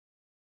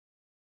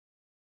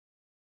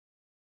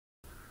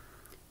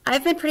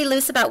I've been pretty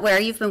loose about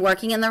where you've been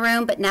working in the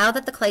room, but now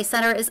that the Clay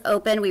Center is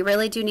open, we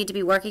really do need to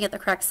be working at the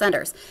correct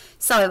centers.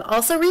 So I've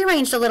also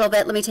rearranged a little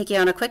bit. Let me take you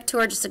on a quick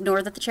tour. Just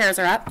ignore that the chairs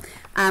are up.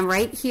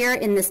 Right here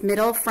in this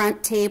middle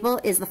front table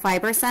is the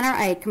Fiber Center.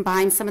 I had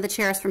combined some of the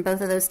chairs from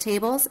both of those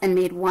tables and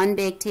made one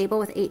big table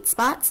with 8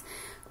 spots.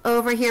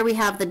 Over here we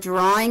have the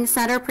Drawing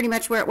Center, pretty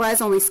much where it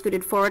was, only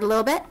scooted forward a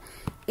little bit.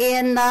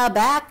 In the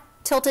back,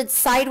 tilted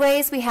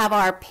sideways, we have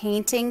our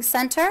Painting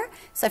Center.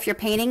 So if you're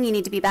painting, you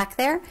need to be back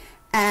there.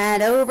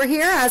 And over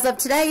here, as of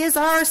today, is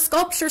our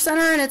Sculpture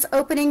Center, and it's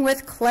opening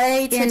with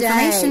clay today.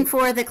 Information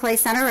for the Clay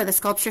Center or the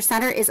Sculpture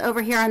Center is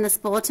over here on this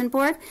bulletin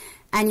board.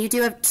 And you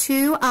do have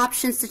 2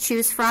 options to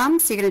choose from,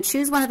 so you're going to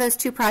choose one of those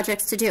 2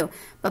 projects to do.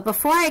 But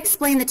before I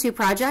explain the 2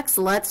 projects,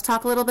 let's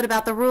talk a little bit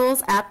about the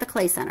rules at the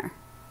Clay Center.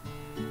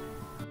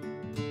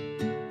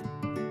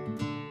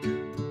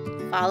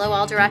 Follow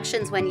all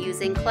directions when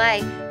using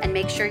clay, and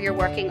make sure you're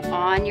working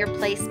on your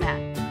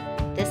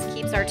placemat. This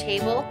keeps our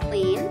table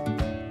clean,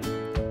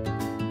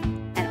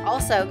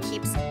 also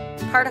keeps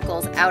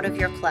particles out of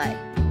your clay.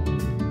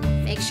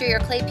 Make sure your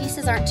clay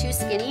pieces aren't too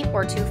skinny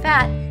or too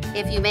fat.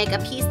 If you make a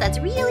piece that's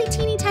really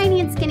teeny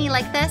tiny and skinny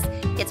like this,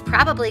 it's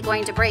probably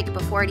going to break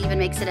before it even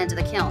makes it into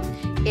the kiln.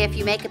 If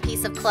you make a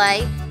piece of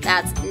clay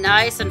that's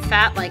nice and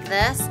fat like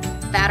this,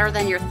 fatter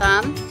than your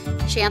thumb,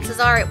 chances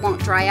are it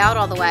won't dry out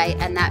all the way,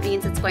 and that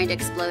means it's going to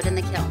explode in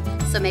the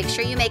kiln. So make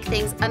sure you make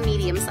things a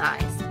medium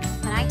size.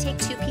 When I take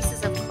 2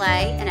 pieces of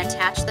clay and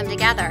attach them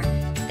together,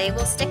 they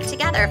will stick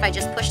together if I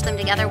just push them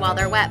together while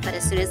they're wet, but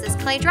as soon as this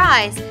clay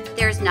dries,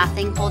 there's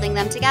nothing holding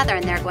them together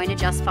and they're going to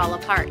just fall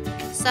apart.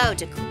 So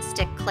to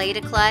stick clay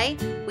to clay,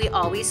 we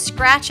always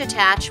scratch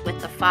attach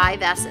with the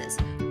 5 S's.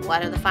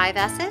 What are the 5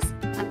 S's?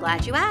 I'm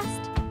glad you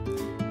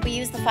asked. We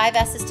use the 5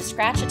 S's to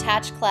scratch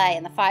attach clay,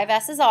 and the 5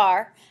 S's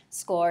are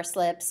score,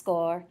 slip,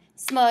 score,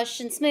 smush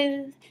and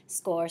smooth,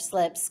 score,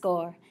 slip,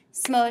 score,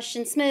 smush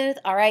and smooth.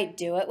 All right,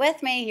 do it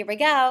with me. Here we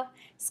go.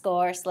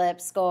 Score, slip,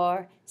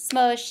 score,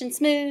 smush and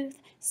smooth.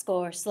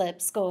 Score,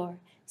 slip, score,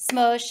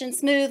 smush and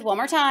smooth. One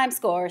more time.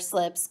 Score,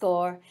 slip,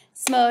 score,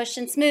 smush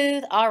and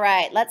smooth. All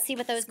right, let's see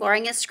what those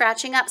scoring is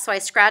scratching up. So I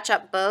scratch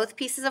up both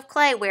pieces of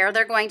clay where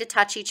they're going to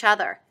touch each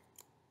other.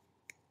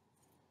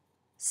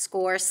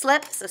 Score,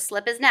 slip. So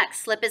slip is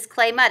next. Slip is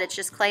clay mud. It's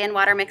just clay and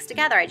water mixed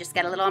together. I just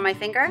get a little on my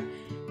finger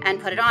and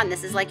put it on.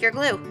 This is like your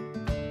glue.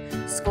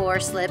 Score,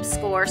 slip,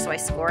 score. So I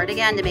score it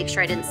again to make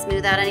sure I didn't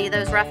smooth out any of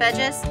those rough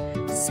edges.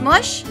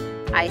 Smush.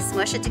 I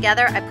smush it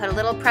together, I put a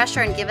little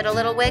pressure and give it a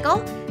little wiggle,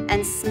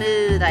 and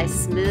smooth, I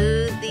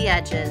smooth the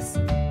edges.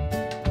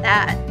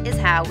 That is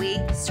how we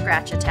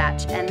scratch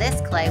attach, and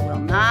this clay will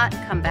not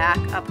come back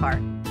apart.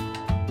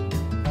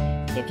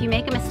 If you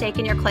make a mistake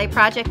in your clay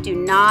project, do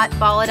not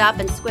ball it up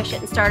and squish it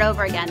and start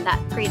over again. That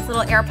creates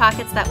little air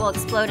pockets that will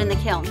explode in the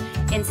kiln.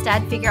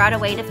 Instead, figure out a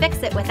way to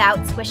fix it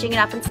without squishing it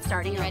up and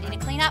starting ready to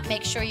clean up.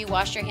 Make sure you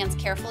wash your hands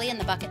carefully in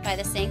the bucket by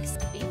the sinks.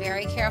 Be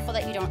very careful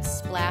that you don't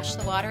splash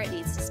the water. It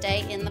needs to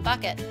stay in the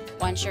bucket.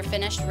 Once you're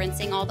finished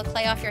rinsing all the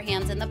clay off your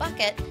hands in the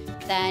bucket,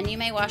 then you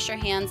may wash your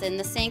hands in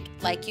the sink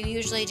like you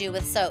usually do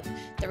with soap.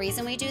 The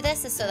reason we do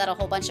this is so that a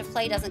whole bunch of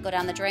clay doesn't go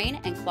down the drain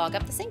and clog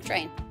up the sink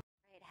drain.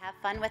 Have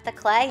fun with the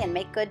clay and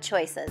make good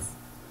choices.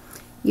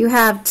 You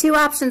have 2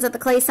 options at the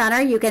Clay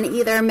Center. You can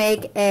either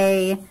make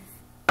a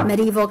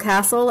medieval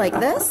castle like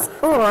this,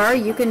 or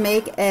you can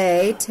make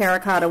a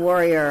terracotta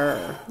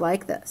warrior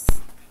like this.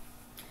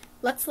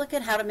 Let's look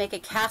at how to make a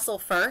castle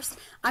first.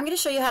 I'm going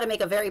to show you how to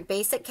make a very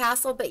basic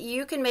castle, but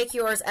you can make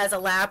yours as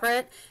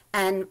elaborate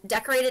and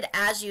decorate it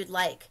as you'd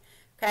like.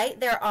 Okay,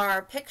 there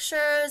are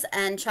pictures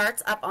and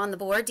charts up on the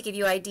board to give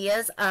you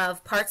ideas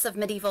of parts of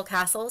medieval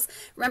castles.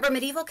 Remember,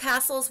 medieval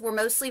castles were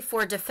mostly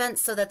for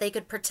defense so that they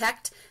could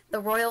protect the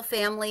royal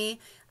family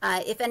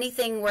if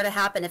anything were to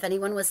happen, if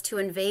anyone was to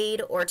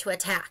invade or to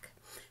attack.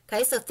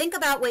 Okay, so think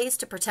about ways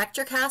to protect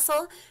your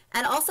castle,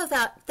 and also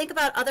think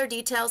about other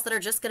details that are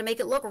just going to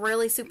make it look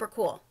really super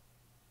cool.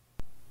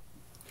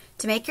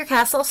 To make your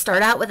castle,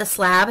 start out with a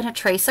slab and a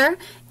tracer.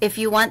 If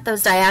you want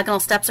those diagonal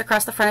steps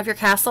across the front of your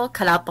castle,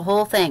 cut out the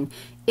whole thing.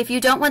 If you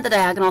don't want the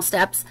diagonal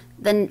steps,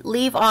 then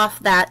leave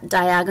off that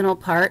diagonal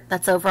part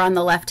that's over on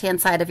the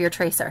left-hand side of your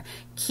tracer.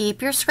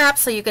 Keep your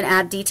scraps so you can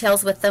add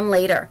details with them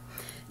later.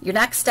 Your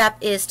next step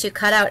is to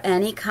cut out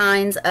any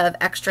kinds of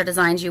extra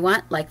designs you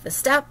want, like the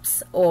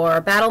steps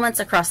or battlements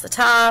across the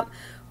top,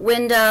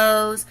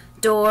 windows,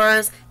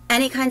 doors,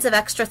 any kinds of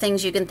extra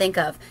things you can think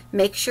of.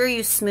 Make sure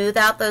you smooth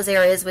out those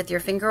areas with your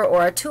finger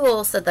or a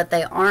tool so that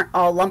they aren't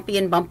all lumpy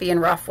and bumpy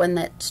and rough when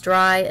it's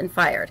dry and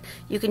fired.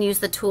 You can use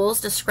the tools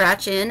to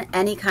scratch in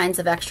any kinds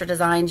of extra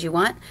designs you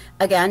want.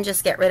 Again,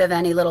 just get rid of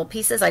any little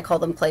pieces. I call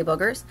them clay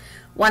boogers.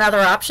 One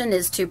other option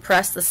is to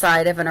press the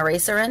side of an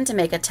eraser in to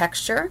make a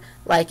texture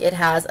like it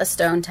has a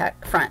stone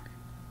front.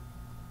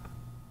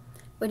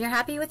 When you're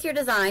happy with your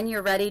design,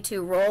 you're ready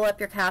to roll up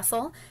your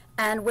castle.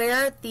 And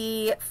where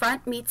the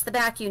front meets the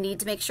back, you need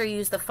to make sure you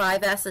use the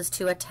 5 S's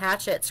to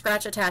attach it,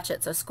 scratch attach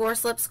it. So score,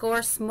 slip,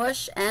 score,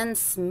 smush, and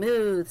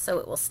smooth so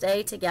it will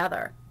stay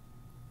together.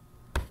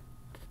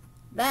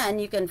 Then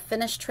you can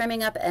finish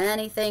trimming up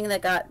anything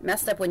that got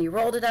messed up when you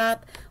rolled it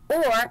up,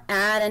 or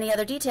add any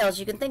other details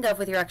you can think of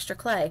with your extra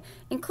clay,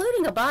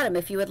 including a bottom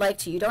if you would like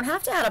to. You don't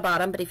have to add a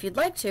bottom, but if you'd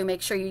like to,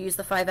 make sure you use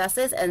the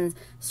 5S's and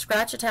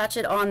scratch attach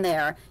it on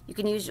there. You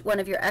can use one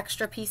of your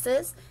extra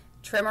pieces,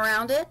 trim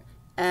around it,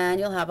 and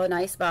you'll have a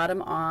nice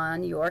bottom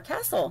on your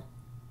castle.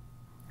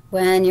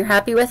 When you're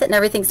happy with it and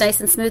everything's nice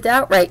and smoothed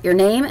out, write your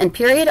name and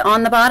period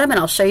on the bottom, and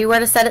I'll show you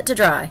where to set it to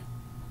dry.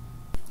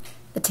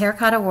 The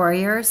Terracotta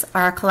Warriors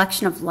are a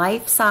collection of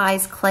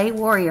life-size clay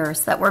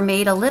warriors that were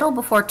made a little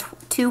before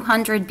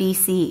 200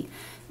 BC.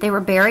 They were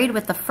buried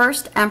with the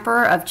first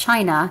emperor of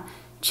China,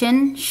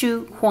 Qin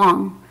Shi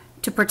Huang,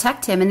 to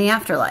protect him in the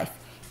afterlife.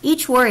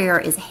 Each warrior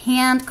is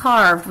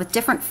hand-carved with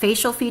different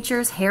facial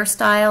features,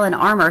 hairstyle, and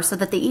armor so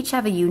that they each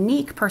have a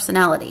unique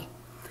personality.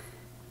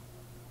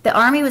 The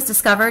army was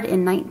discovered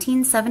in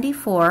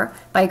 1974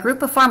 by a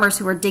group of farmers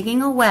who were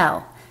digging a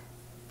well.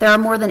 There are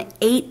more than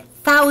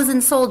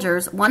 8,000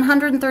 soldiers,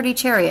 130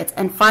 chariots,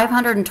 and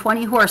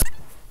 520 horses.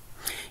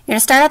 You're going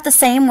to start out the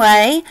same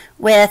way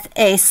with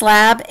a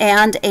slab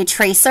and a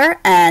tracer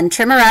and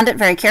trim around it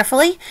very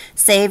carefully.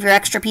 Save your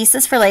extra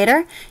pieces for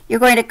later. You're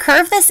going to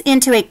curve this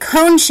into a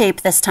cone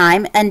shape this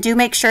time, and do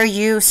make sure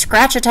you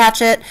scratch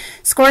attach it,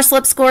 score,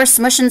 slip, score,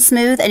 smush and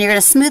smooth, and you're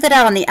going to smooth it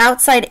out on the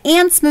outside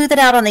and smooth it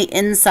out on the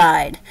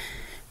inside.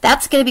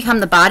 That's going to become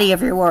the body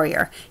of your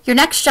warrior. Your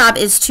next job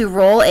is to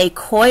roll a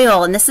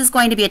coil, and this is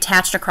going to be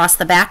attached across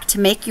the back to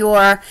make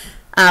your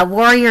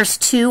warrior's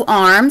 2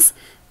 arms.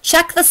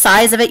 Check the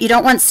size of it. You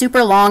don't want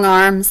super long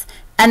arms.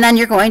 And then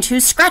you're going to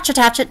scratch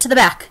attach it to the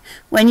back.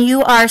 When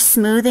you are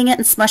smoothing it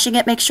and smushing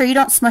it, make sure you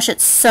don't smush it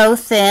so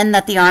thin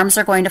that the arms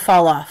are going to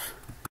fall off.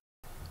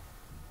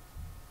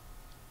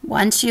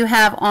 Once you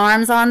have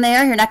arms on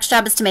there, your next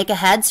job is to make a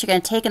head. So you're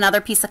going to take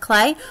another piece of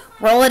clay,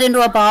 roll it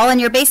into a ball,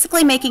 and you're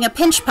basically making a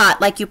pinch pot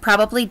like you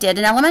probably did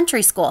in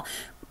elementary school.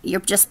 You're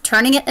just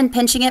turning it and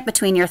pinching it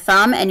between your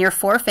thumb and your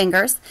 4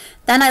 fingers.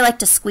 Then I like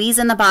to squeeze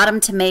in the bottom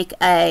to make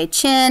a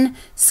chin,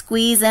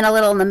 squeeze in a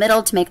little in the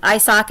middle to make eye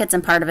sockets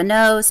and part of a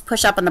nose,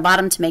 push up on the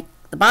bottom to make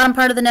the bottom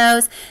part of the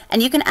nose,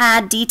 and you can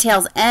add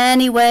details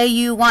any way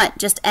you want.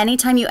 Just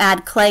anytime you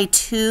add clay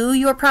to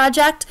your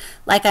project,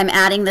 like I'm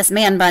adding this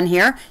man bun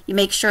here, you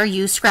make sure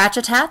you scratch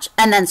attach,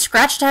 and then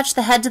scratch attach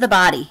the head to the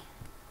body.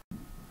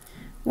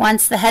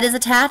 Once the head is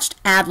attached,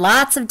 add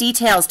lots of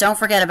details. Don't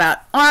forget about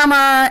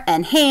armor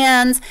and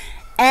hands,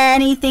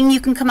 anything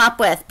you can come up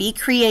with. Be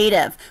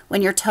creative.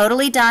 When you're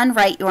totally done,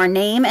 write your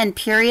name and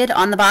period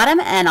on the bottom,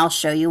 and I'll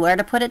show you where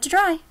to put it to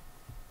dry.